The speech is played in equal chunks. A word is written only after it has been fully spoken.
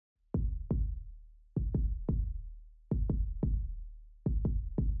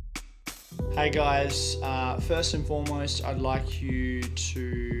Hey guys, first and foremost, I'd like you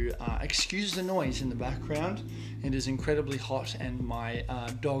to excuse the noise in the background. It is incredibly hot and my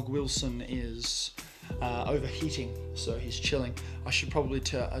dog Wilson is overheating, so he's chilling. I should probably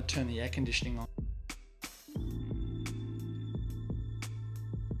turn the air conditioning on.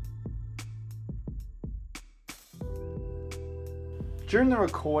 During the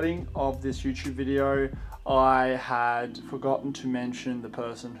recording of this YouTube video, I had forgotten to mention the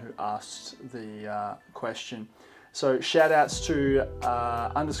person who asked the question. So shout outs to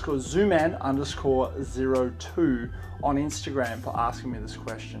 _zooman_02 on Instagram for asking me this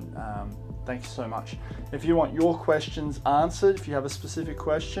question. Thank you so much. If you want your questions answered, if you have a specific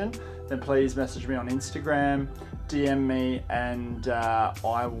question, then please message me on Instagram, DM me, and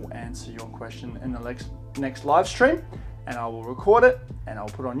I will answer your question in the next live stream, and I will record it and I'll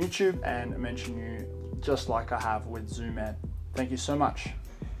put it on YouTube and mention you just like I have with Zooman. Thank you so much.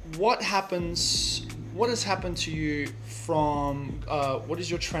 What has happened to you from, what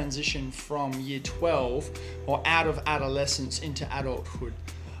is your transition from year 12 or out of adolescence into adulthood?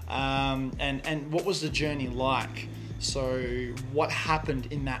 And what was the journey like? So what happened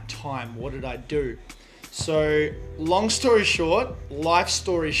in that time? What did I do? So long story short, life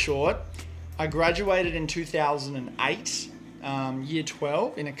story short, I graduated in 2008, year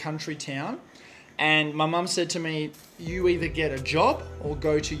 12 in a country town. And my mum said to me, you either get a job or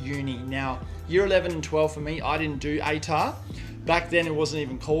go to uni. Now, year 11 and 12 for me, I didn't do ATAR. Back then it wasn't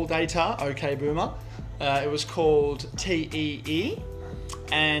even called ATAR, okay boomer. It was called TEE.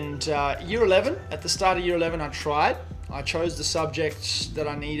 And year 11, at the start of year 11, I tried. I chose the subjects that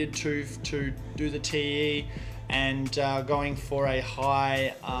I needed to do the TEE and going for a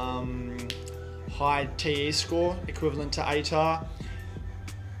high TE score, equivalent to ATAR.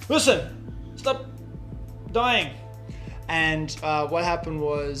 Listen. Stop dying. And what happened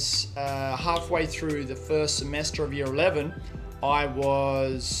was halfway through the first semester of year 11, I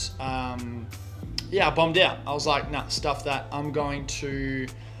was, bummed out. I was like, nah, stuff that. I'm going to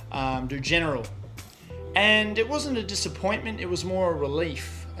do general. And it wasn't a disappointment, it was more a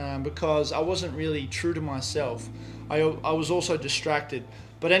relief because I wasn't really true to myself. I was also distracted.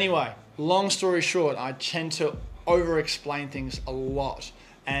 But anyway, long story short, I tend to over-explain things a lot.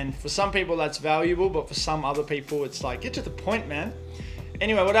 And for some people that's valuable, but for some other people it's like, get to the point, man.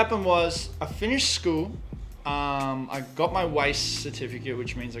 Anyway, what happened was I finished school. I got my WACE certificate,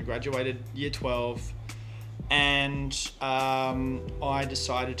 which means I graduated year 12. And I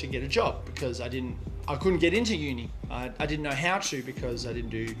decided to get a job because I couldn't get into uni. I didn't know how to because I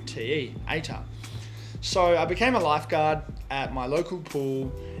didn't do TE, ATAR. So I became a lifeguard at my local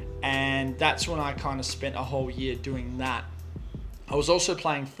pool, and that's when I kind of spent a whole year doing that. I was also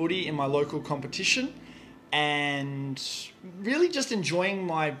playing footy in my local competition and really just enjoying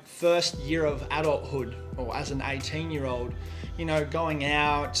my first year of adulthood, or as an 18-year-old, you know, going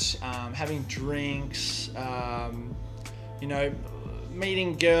out, having drinks, you know,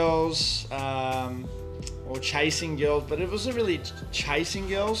 meeting girls or chasing girls, but it wasn't really chasing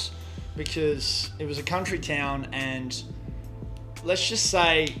girls because it was a country town, and let's just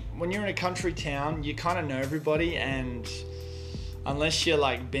say when you're in a country town, you kind of know everybody, and unless you're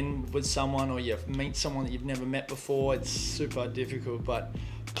like been with someone or you meet someone that you've never met before, it's super difficult. But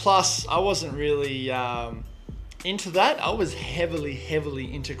plus I wasn't really into that. I was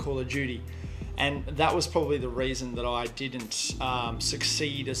heavily into Call of Duty, and that was probably the reason that I didn't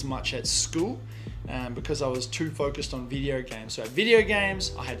succeed as much at school, because I was too focused on video games. So at video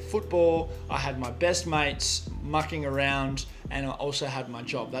games, I had football, I had my best mates mucking around, and I also had my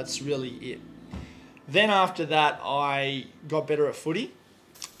job. That's really it. Then after that, I got better at footy,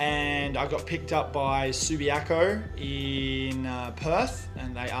 and I got picked up by Subiaco in Perth,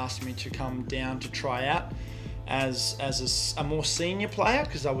 and they asked me to come down to try out as a more senior player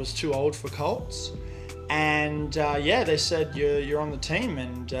because I was too old for Colts. And yeah, they said you're on the team,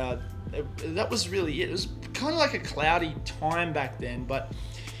 and that was really it. It was kind of like a cloudy time back then, but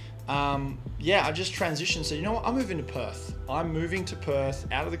yeah, I just transitioned. So you know what? I'm moving to Perth. I'm moving to Perth,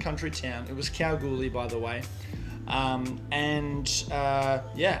 out of the country town. It was Kalgoorlie, by the way.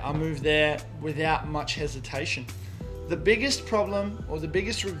 Yeah, I moved there without much hesitation. The biggest problem, or the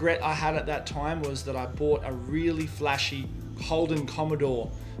biggest regret I had at that time, was that I bought a really flashy Commodore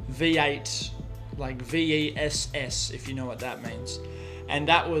V8, like VESS, if you know what that means. And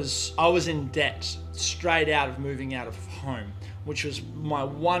I was in debt straight out of moving out of home, which was my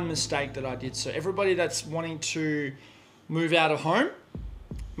one mistake that I did. So everybody that's wanting to move out of home,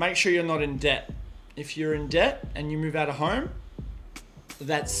 make sure you're not in debt. If you're in debt and you move out of home,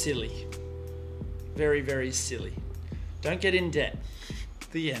 that's silly. Very, very silly. Don't get in debt.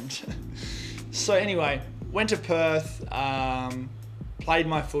 The end. So anyway, went to Perth, played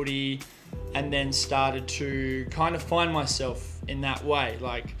my footy, and then started to kind of find myself in that way.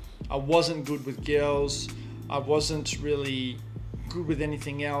 Like, I wasn't good with girls. I wasn't really good with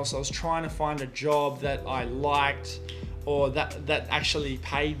anything else. I was trying to find a job that I liked, or that actually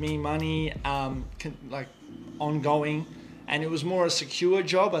paid me money, like ongoing. And it was more a secure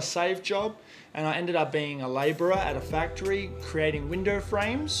job, a safe job. And I ended up being a laborer at a factory, creating window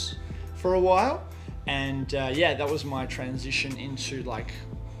frames for a while. And yeah, that was my transition into like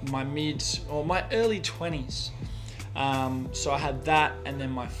my early 20s. So I had that, and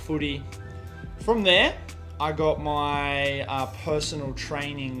then my footy. From there, I got my personal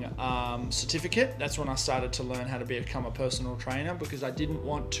training certificate. That's when I started to learn how to become a personal trainer, because I didn't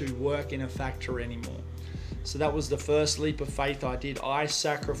want to work in a factory anymore. So that was the first leap of faith I did. I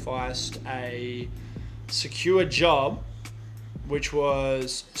sacrificed a secure job, which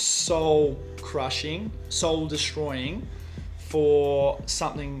was soul crushing, soul destroying, for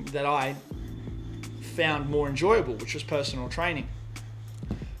something that I found more enjoyable, which was personal training.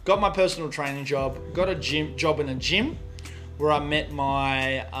 Got my personal training job, got a job in a gym, where I met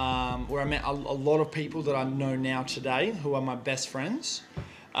a lot of people that I know now today, who are my best friends.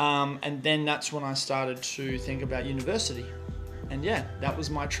 And then that's when I started to think about university. And yeah, that was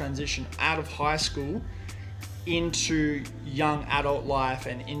my transition out of high school into young adult life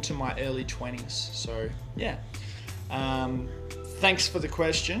and into my early 20s. So yeah, thanks for the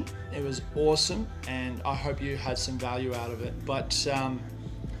question. It was awesome, and I hope you had some value out of it. But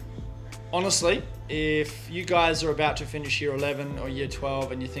honestly, if you guys are about to finish year 11 or year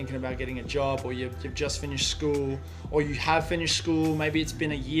 12 and you're thinking about getting a job, or you've just finished school, or you have finished school, maybe it's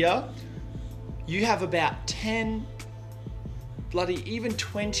been a year, you have about 10, even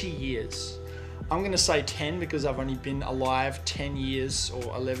 20 years. I'm going to say 10 because I've only been alive 10 years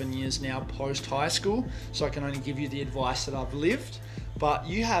or 11 years now post high school, so I can only give you the advice that I've lived. But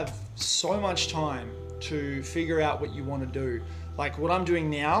you have so much time to figure out what you want to do. Like what I'm doing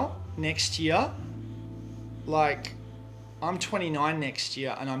now, next year, like I'm 29 next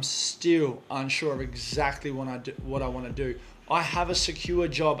year and I'm still unsure of exactly what I want to do. I have a secure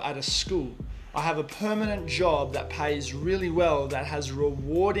job at a school. I have a permanent job that pays really well, that has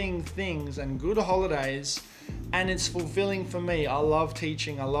rewarding things and good holidays, and it's fulfilling for me. I love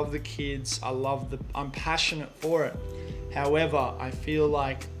teaching, I love the kids, I'm passionate for it. However, I feel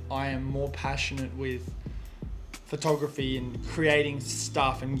like I am more passionate with photography and creating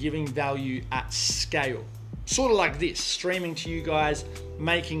stuff and giving value at scale. Sort of like this, streaming to you guys,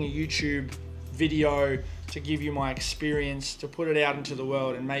 making a YouTube video to give you my experience, to put it out into the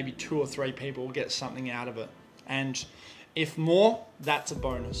world, and maybe 2 or 3 people will get something out of it. And if more, that's a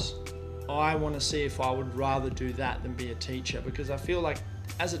bonus. I want to see if I would rather do that than be a teacher, because I feel like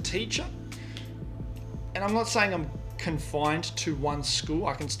as a teacher, and I'm not saying I'm confined to one school,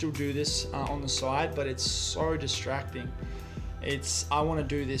 I can still do this on the side, but it's so distracting. I want to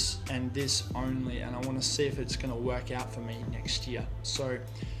do this and this only, and I want to see if it's going to work out for me next year. So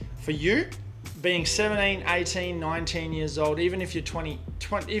for you, being 17, 18, 19 years old, even if you're 20,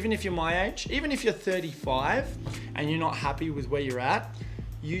 even if you're my age, even if you're 35 and you're not happy with where you're at,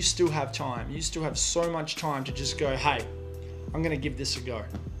 you still have time. You still have so much time to just go, hey, I'm going to give this a go.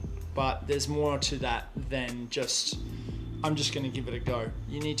 But there's more to that than just, I'm just going to give it a go.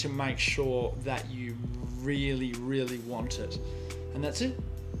 You need to make sure that you really, really want it. And that's it.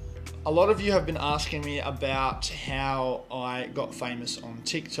 A lot of you have been asking me about how I got famous on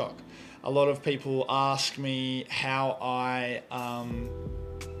TikTok. A lot of people ask me how I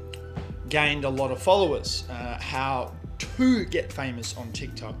gained a lot of followers, how to get famous on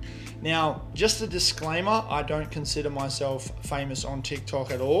TikTok. Now, just a disclaimer, I don't consider myself famous on TikTok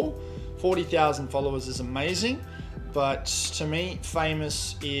at all. 40,000 followers is amazing, but to me,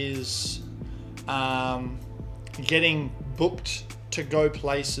 famous is getting booked to go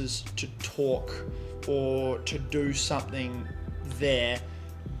places, to talk, or to do something there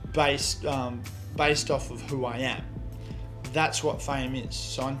based off of who I am. That's what fame is.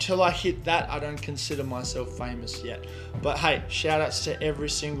 So until I hit that, I don't consider myself famous yet. But hey, shout outs to every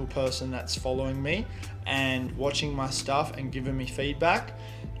single person that's following me and watching my stuff and giving me feedback.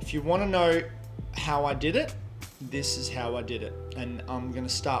 If you want to know how I did it, this is how I did it. And I'm going to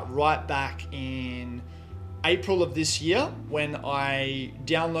start right back in April of this year when I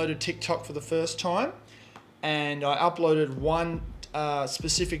downloaded TikTok for the first time, and I uploaded one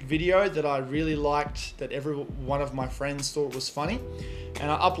specific video that I really liked, that every one of my friends thought was funny,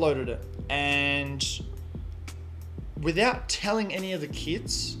 and I uploaded it. And without telling any of the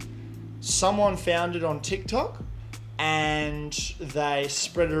kids, someone found it on TikTok and they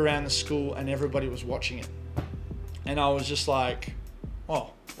spread it around the school and everybody was watching it. And I was just like,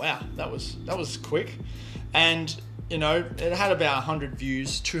 oh, wow, that was quick. And, you know, it had about 100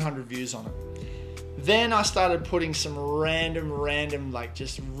 views, 200 views on it. Then I started putting some random, like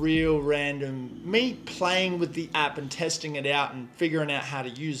just real random, me playing with the app and testing it out and figuring out how to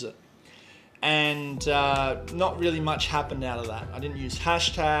use it. And not really much happened out of that. I didn't use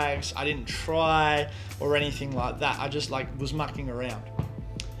hashtags, I didn't try or anything like that. I just like was mucking around.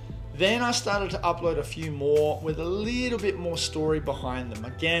 Then I started to upload a few more with a little bit more story behind them.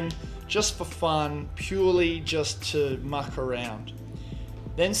 Again, just for fun, purely just to muck around.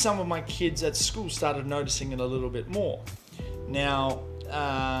 Then some of my kids at school started noticing it a little bit more. Now,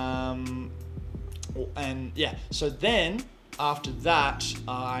 so then after that,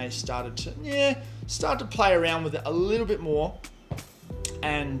 I started to play around with it a little bit more.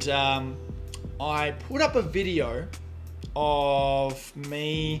 And I put up a video of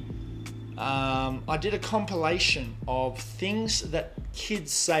me. I did a compilation of things that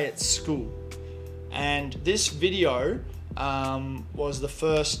kids say at school. And this video was the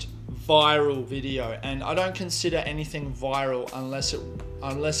first viral video, and I don't consider anything viral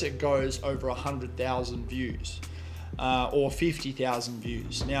unless it goes over 100,000 views or 50,000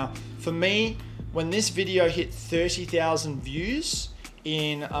 views. Now, for me, when this video hit 30,000 views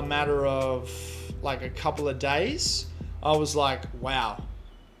in a matter of like a couple of days, I was like, wow,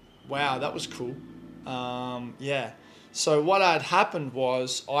 that was cool. Yeah. So what had happened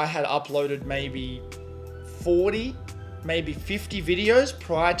was I had uploaded maybe 40, maybe 50 videos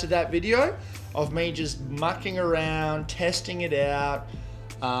prior to that video of me just mucking around, testing it out,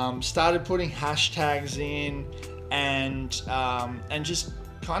 started putting hashtags in, and just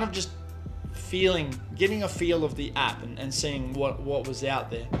kind of just getting a feel of the app and seeing what was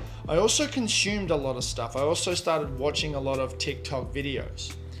out there. I also consumed a lot of stuff. I also started watching a lot of TikTok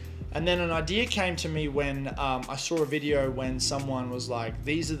videos. And then an idea came to me when I saw a video when someone was like,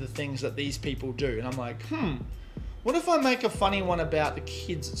 these are the things that these people do. And I'm like, what if I make a funny one about the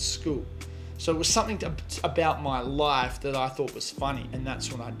kids at school? So it was something about my life that I thought was funny, and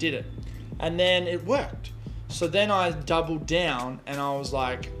that's when I did it. And then it worked. So then I doubled down and I was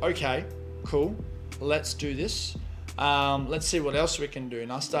like, okay, cool, let's do this. Let's see what else we can do.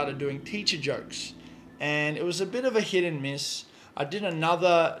 And I started doing teacher jokes. And it was a bit of a hit and miss. I did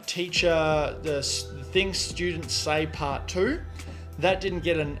another teacher, the things students say part 2. That didn't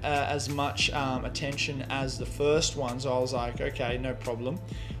get as much attention as the first one, so I was like, okay, no problem.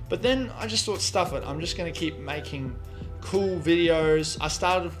 But then I just thought, stuff it, I'm just gonna keep making cool videos. I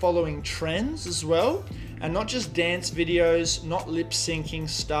started following trends as well, and not just dance videos, not lip syncing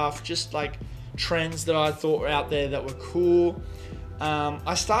stuff, just like trends that I thought were out there that were cool.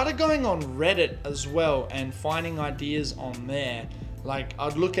 I started going on Reddit as well and finding ideas on there. Like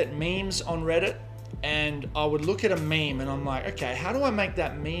I'd look at memes on Reddit and I would look at a meme and I'm like, okay, how do I make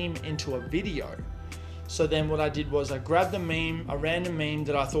that meme into a video? So then what I did was I grabbed the meme, a random meme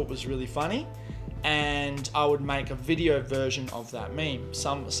that I thought was really funny, and I would make a video version of that meme.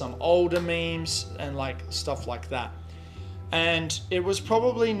 Some older memes and like stuff like that. And it was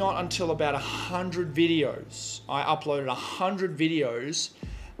probably not until about 100 videos, I uploaded 100 videos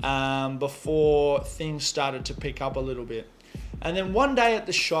before things started to pick up a little bit. And then one day at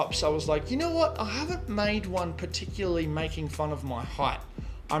the shops, I was like, you know what? I haven't made one particularly making fun of my height.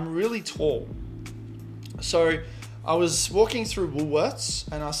 I'm really tall. So I was walking through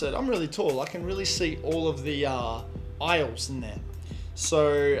Woolworths and I said, I'm really tall. I can really see all of the aisles in there.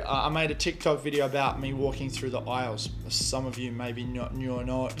 So I made a TikTok video about me walking through the aisles. Some of you maybe know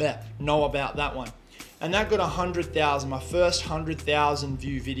about that one. And that got 100,000. My first 100,000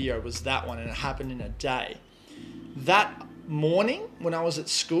 view video was that one, and it happened in a day. That morning when I was at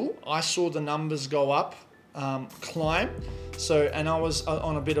school, I saw the numbers go up, climb. And I was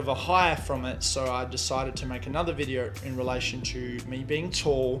on a bit of a high from it. So I decided to make another video in relation to me being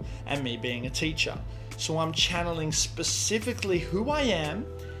tall and me being a teacher. So I'm channeling specifically who I am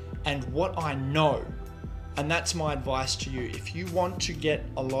and what I know. And that's my advice to you. If you want to get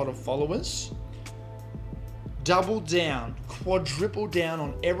a lot of followers, double down, quadruple down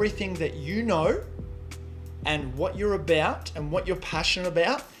on everything that you know and what you're about and what you're passionate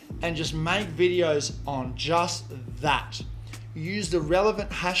about, and just make videos on just that. Use the relevant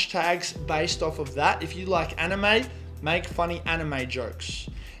hashtags based off of that. If you like anime, make funny anime jokes.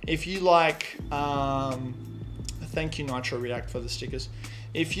 If you like, thank you Nitro React for the stickers.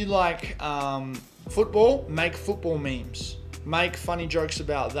 If you like football, make football memes. Make funny jokes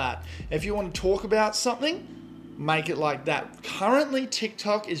about that. If you want to talk about something, make it like that. Currently,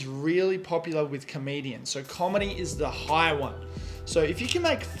 TikTok is really popular with comedians. So comedy is the high one. So if you can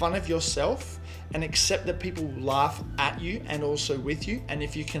make fun of yourself and accept that people laugh at you and also with you, and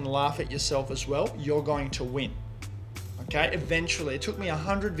if you can laugh at yourself as well, you're going to win. Okay, eventually. It took me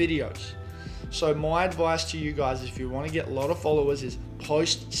 100 videos. So my advice to you guys, if you want to get a lot of followers, is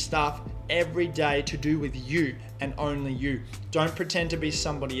post stuff every day to do with you and only you. Don't pretend to be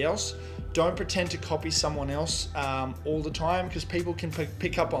somebody else. Don't pretend to copy someone else all the time, because people can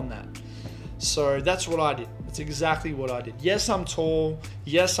pick up on that. So that's what I did. That's exactly what I did. Yes, I'm tall.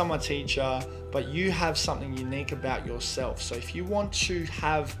 Yes, I'm a teacher, but you have something unique about yourself. So if you want to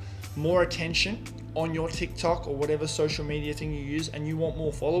have more attention on your TikTok or whatever social media thing you use, and you want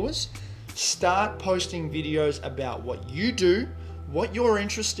more followers, start posting videos about what you do, what you're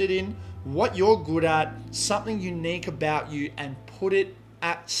interested in, what you're good at, something unique about you, and put it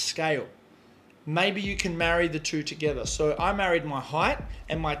at scale. Maybe you can marry the two together. So I married my height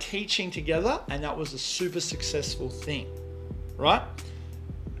and my teaching together, and that was a super successful thing, right?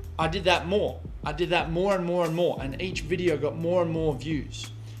 I did that more. I did that more and more and more, and each video got more and more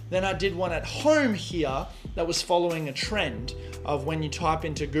views. Then I did one at home here that was following a trend of when you type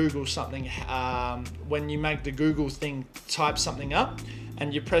into Google something, when you make the Google thing type something up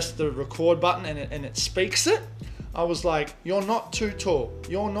and you press the record button and it speaks it. I was like, you're not too tall.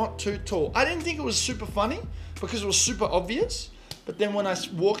 You're not too tall. I didn't think it was super funny because it was super obvious. But then when I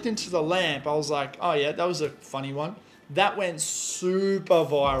walked into the lamp, I was like, oh yeah, that was a funny one. That went super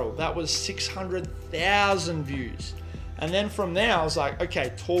viral. That was 600,000 views. And then from there, I was like,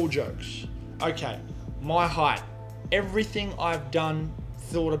 okay, tall jokes. Okay, my height. Everything I've done,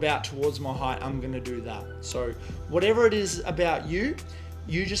 thought about towards my height, I'm gonna do that. So whatever it is about you,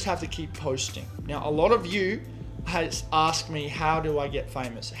 you just have to keep posting. Now, a lot of you has asked me, how do I get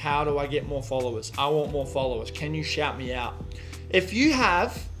famous? How do I get more followers? I want more followers. Can you shout me out? If you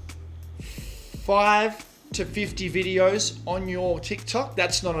have 5 to 50 videos on your TikTok,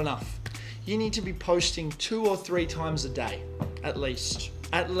 that's not enough. You need to be posting 2 or 3 times a day, at least,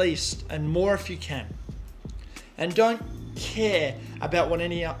 and more if you can. And don't care about what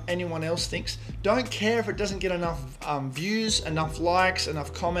anyone else thinks. Don't care if it doesn't get enough views, enough likes,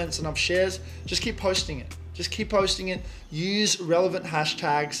 enough comments, enough shares. Just keep posting it. Just keep posting it. Use relevant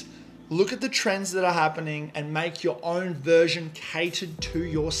hashtags. Look at the trends that are happening and make your own version catered to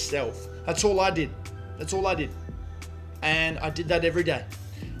yourself. That's all I did. That's all I did. And I did that every day.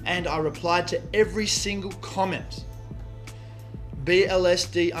 And I replied to every single comment.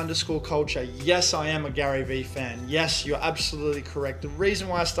 BLSD_culture. Yes, I am a Gary Vee fan. Yes, you're absolutely correct. The reason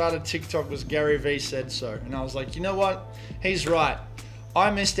why I started TikTok was Gary Vee said so. And I was like, you know what? He's right.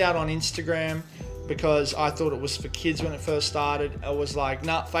 I missed out on Instagram because I thought it was for kids when it first started. I was like,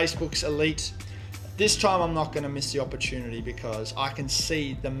 nah, Facebook's elite. This time I'm not going to miss the opportunity because I can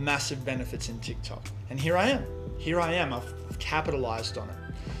see the massive benefits in TikTok. And here I am. Here I am. I've capitalized on it.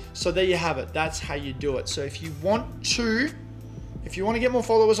 So there you have it. That's how you do it. So if you want to get more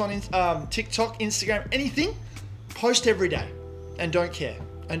followers on TikTok, Instagram, anything, post every day and don't care.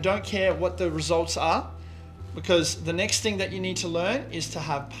 And don't care what the results are, because the next thing that you need to learn is to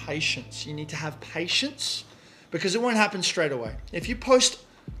have patience. You need to have patience because it won't happen straight away. If you post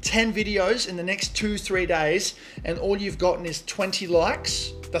 10 videos in the next 2-3 days and all you've gotten is 20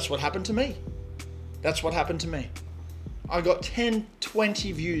 likes, that's what happened to me. That's what happened to me. I got 10,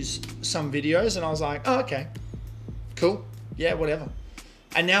 20 views some videos and I was like, oh, okay, cool. Yeah, whatever.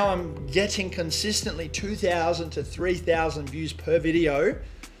 And now I'm getting consistently 2,000 to 3,000 views per video,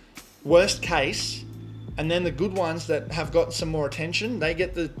 worst case. And then the good ones that have got some more attention, they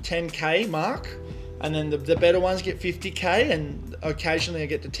get the 10K mark. And then the better ones get 50K, and occasionally I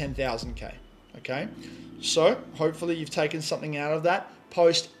get to 10,000K, okay? So hopefully you've taken something out of that.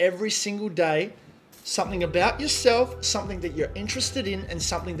 Post every single day something about yourself, something that you're interested in, and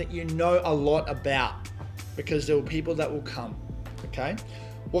something that you know a lot about, because there will people that will come, okay?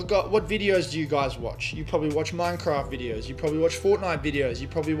 What videos do you guys watch? You probably watch Minecraft videos, you probably watch Fortnite videos, you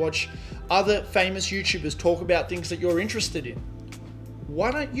probably watch other famous YouTubers talk about things that you're interested in. Why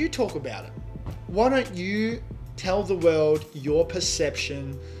don't you talk about it? Why don't you tell the world your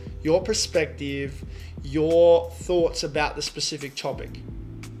perception, your perspective, your thoughts about the specific topic?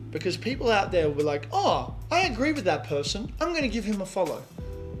 Because people out there will be like, oh, I agree with that person. I'm going to give him a follow.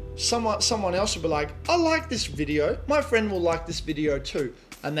 Someone else will be like, I like this video. My friend will like this video too.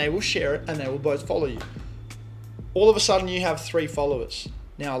 And they will share it and they will both follow you. All of a sudden you have 3 followers.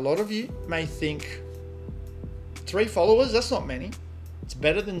 Now, a lot of you may think 3 followers, that's not many. It's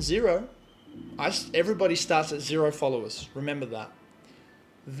better than 0. Everybody starts at 0 followers. Remember that.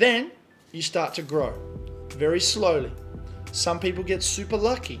 Then you start to grow. very slowly. Some people get super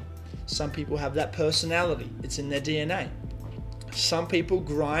lucky. Some people have that personality. It's in their DNA. Some people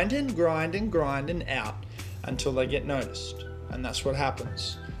grind out until they get noticed. And that's what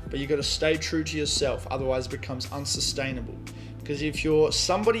happens. But you got to stay true to yourself. Otherwise it becomes unsustainable. Because if you're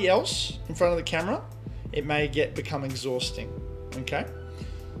somebody else in front of the camera, it may become exhausting. Okay?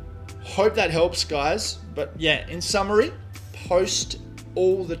 Hope that helps, guys. But yeah, in summary, post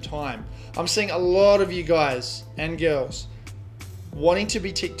all the time. I'm seeing a lot of you guys and girls wanting to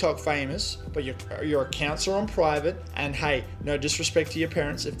be TikTok famous, but your accounts are on private. And hey, no disrespect to your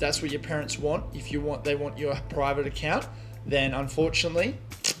parents. If that's what your parents want, they want your private account, then unfortunately,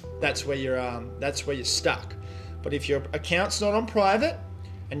 that's where you're stuck. But if your account's not on private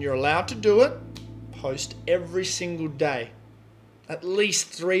and you're allowed to do it, post every single day, at least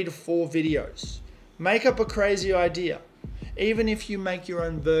 3 to 4 videos. Make up a crazy idea. Even if you make your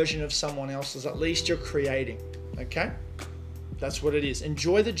own version of someone else's, at least you're creating, okay? That's what it is.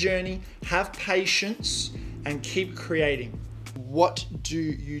 Enjoy the journey, have patience, and keep creating. What do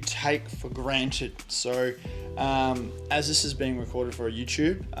you take for granted? So, as this is being recorded for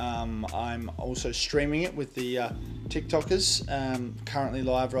YouTube, I'm also streaming it with the TikTokers, currently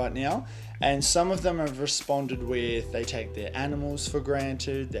live right now. And some of them have responded with they take their animals for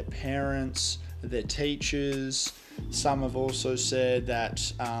granted, their parents, their teachers. Some have also said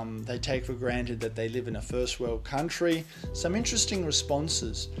that they take for granted that they live in a first world country. Some interesting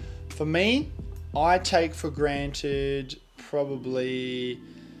responses. For me, I take for granted probably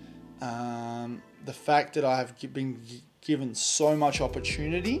the fact that I have been given so much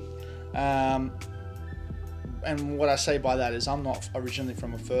opportunity. And what I say by that is I'm not originally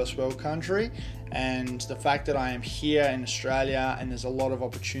from a first world country, and the fact that I am here in Australia and there's a lot of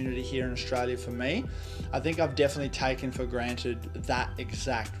opportunity here in Australia for me, I think I've definitely taken for granted that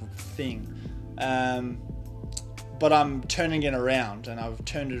exact thing. But I'm turning it around, and I've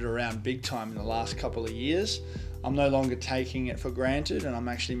turned it around big time in the last couple of years. I'm no longer taking it for granted, and I'm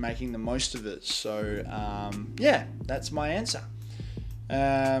actually making the most of it. So yeah, that's my answer.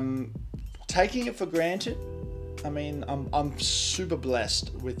 Taking it for granted, I mean, I'm super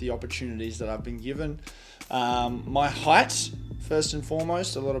blessed with the opportunities that I've been given. My height, first and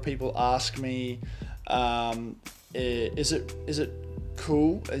foremost, a lot of people ask me, is it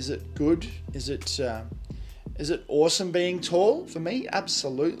cool? Is it good? Is it awesome being tall? For me,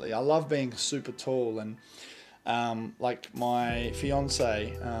 absolutely. I love being super tall, and like my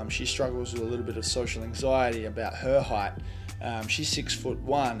fiance, she struggles with a little bit of social anxiety about her height. She's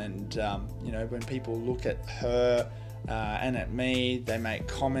 6'1", and you know, when people look at her and at me, they make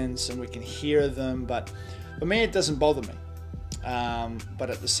comments and we can hear them, but for me it doesn't bother me.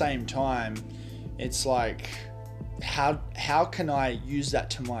 But at the same time, it's like, how can I use that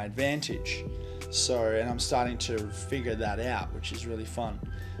to my advantage? So, and I'm starting to figure that out, which is really fun.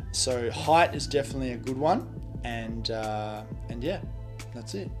 So height is definitely a good one, and yeah,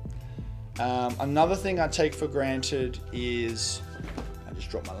 that's it. Other thing I take for granted is, I just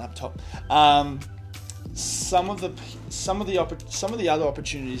dropped my laptop. Some of the other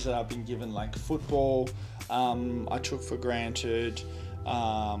opportunities that I've been given, like football, I took for granted,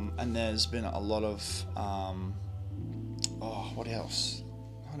 and there's been a lot of what else?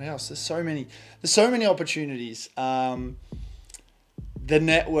 There's so many opportunities. The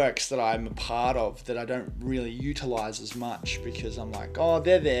networks that I'm a part of that I don't really utilize as much, because I'm like, oh,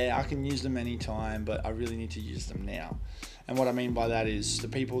 they're there, I can use them anytime, but I really need to use them now. And what I mean by that is the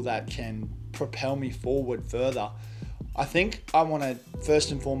people that can propel me forward further. I think I want to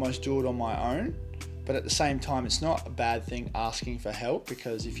first and foremost do it on my own, but at the same time, it's not a bad thing asking for help,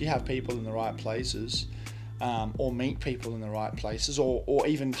 because if you have people in the right places, or meet people in the right places, or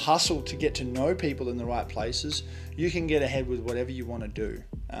even hustle to get to know people in the right places, you can get ahead with whatever you want to do.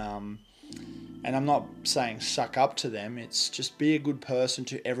 And I'm not saying suck up to them, it's just be a good person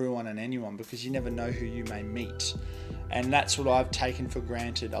to everyone and anyone, because you never know who you may meet. And that's what I've taken for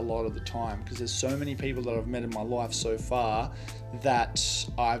granted a lot of the time, because there's so many people that I've met in my life so far that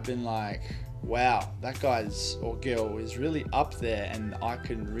I've been like, wow, that guy's or girl is really up there, and I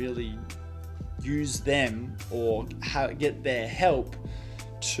can really use them or get their help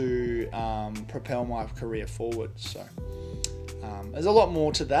to propel my career forward. So there's a lot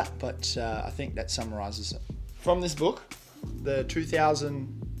more to that, but I think that summarizes it. From this book, the 2000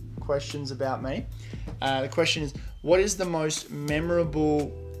 questions about me, the question is, what is the most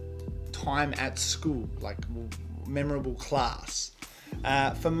memorable time at school, like memorable class?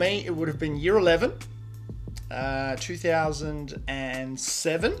 For me, it would have been year 11,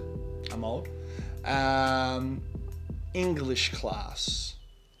 2007, I'm old, English class.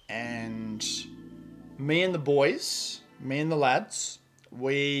 And me and the boys, me and the lads,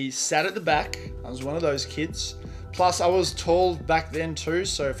 we sat at the back. I was one of those kids. Plus, I was tall back then too,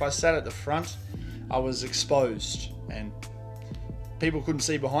 so if I sat at the front, I was exposed and people couldn't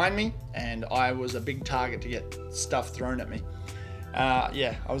see behind me, and I was a big target to get stuff thrown at me.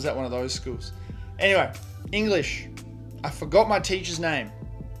 Yeah, I was at one of those schools. Anyway, English. I forgot my teacher's name.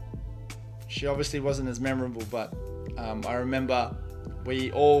 She obviously wasn't as memorable, but I remember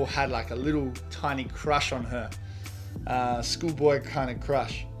we all had like a little tiny crush on her. Schoolboy kind of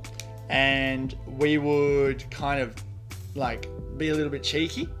crush. And we would kind of like be a little bit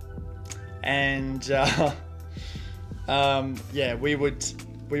cheeky. And yeah, we would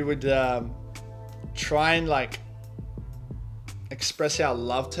try and like express our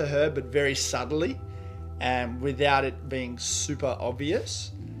love to her, but very subtly and without it being super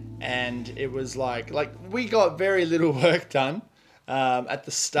obvious. And it was like we got very little work done at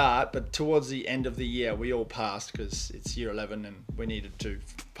the start, but towards the end of the year we all passed because it's year 11 and we needed to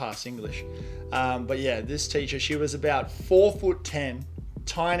pass English. But yeah, this teacher, she was about 4'10",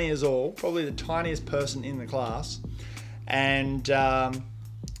 tiny as all, probably the tiniest person in the class. And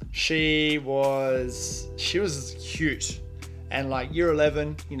she was cute. And like year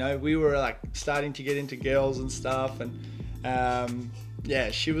 11, you know, we were like starting to get into girls and stuff. And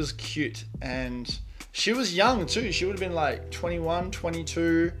yeah, she was cute. And she was young too. She would have been like 21,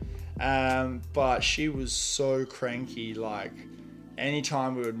 22. But she was so cranky. Like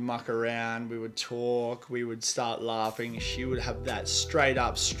anytime we would muck around, we would talk, we would start laughing, she would have that straight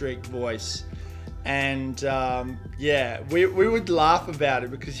up strict voice. And yeah, we would laugh about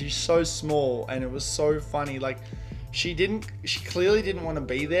it because she's so small, and it was so funny. Like she clearly didn't want to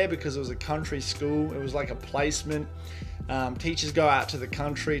be there because it was a country school. It was like a placement. Teachers go out to the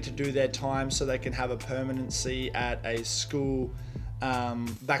country to do their time so they can have a permanency at a school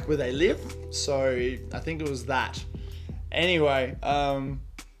back where they live. So I think it was that. Anyway,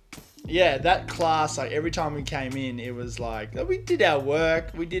 yeah, that class, like every time we came in, it was like we did our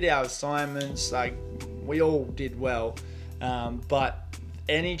work, we did our assignments, like we all did well. But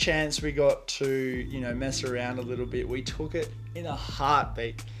any chance we got to, you know, mess around a little bit, we took it in a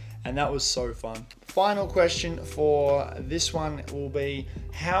heartbeat, and that was so fun. Final question for this one will be,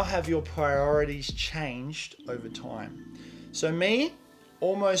 how have your priorities changed over time? So me,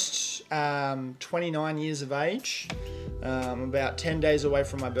 almost 29 years of age, about 10 days away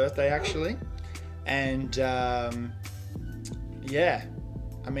from my birthday actually. And yeah,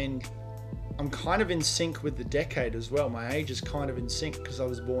 I mean, I'm kind of in sync with the decade as well. My age is kind of in sync because I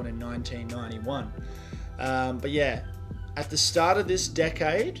was born in 1991. But yeah, at the start of this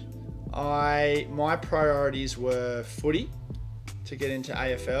decade, my priorities were footy to get into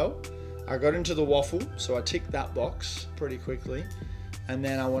AFL. I got into the waffle, so I ticked that box pretty quickly. And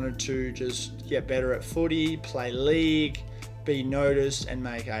then I wanted to just get better at footy, play league, be noticed, and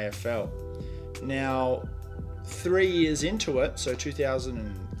make AFL. Now, 3 years into it, so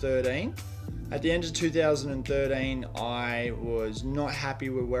 2013, at the end of 2013, I was not happy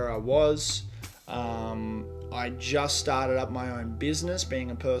with where I was. I just started up my own business,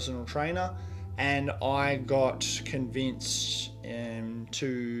 being a personal trainer, and I got convinced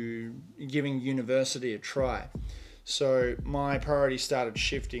to giving university a try. So my priorities started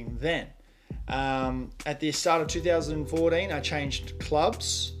shifting then. At the start of 2014, I changed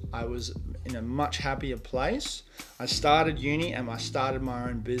clubs. I was in a much happier place. I started uni and I started my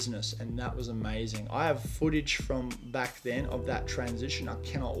own business, and that was amazing. I have footage from back then of that transition. I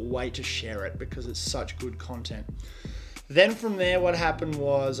cannot wait to share it because it's such good content. Then from there, what happened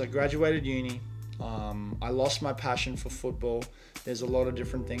was I graduated uni. I lost my passion for football. There's a lot of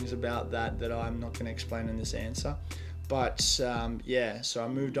different things about that I'm not going to explain in this answer. But yeah, so I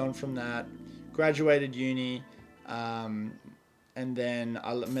moved on from that, graduated uni, and then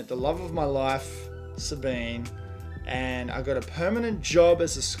I met the love of my life, Sabine, and I got a permanent job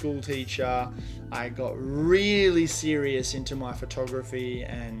as a school teacher. I got really serious into my photography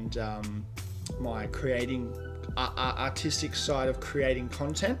and my creating artistic side of creating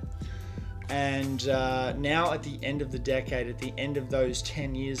content. And now at the end of the decade, at the end of those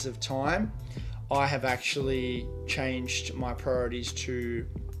 10 years of time, I have actually changed my priorities to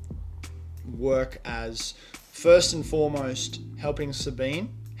work as, first and foremost, helping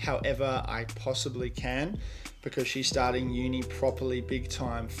Sabine however I possibly can, because she's starting uni properly, big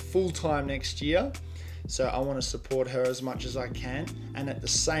time, full time next year. So I want to support her as much as I can, and at the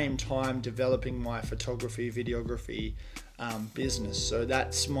same time developing my photography, videography business. So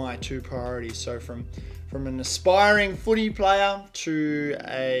that's my two priorities. So from an aspiring footy player to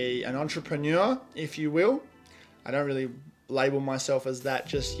an entrepreneur, if you will. I don't really label myself as that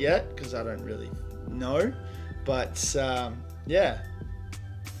just yet because I don't really No, but yeah,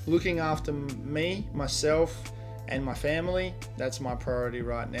 looking after me, myself, and my family, that's my priority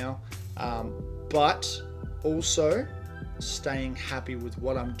right now. But also staying happy with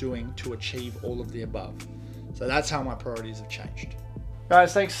what I'm doing to achieve all of the above. So that's how my priorities have changed.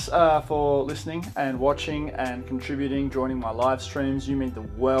 Guys, thanks for listening and watching and contributing, joining my live streams. You mean the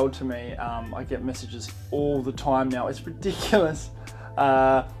world to me. I get messages all the time now. It's ridiculous.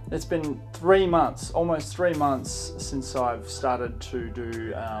 It's been 3 months, almost 3 months since I've started to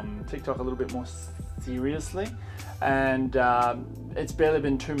do TikTok a little bit more seriously, and it's barely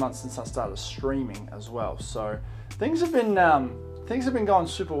been 2 months since I started streaming as well. So things have been going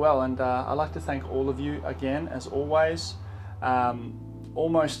super well, and I'd like to thank all of you again, as always.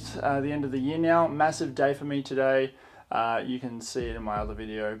 Almost the end of the year now. Massive day for me today. You can see it in my other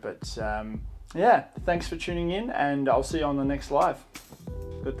video, but yeah, thanks for tuning in, and I'll see you on the next live.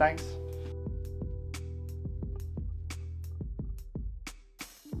 Good, thanks.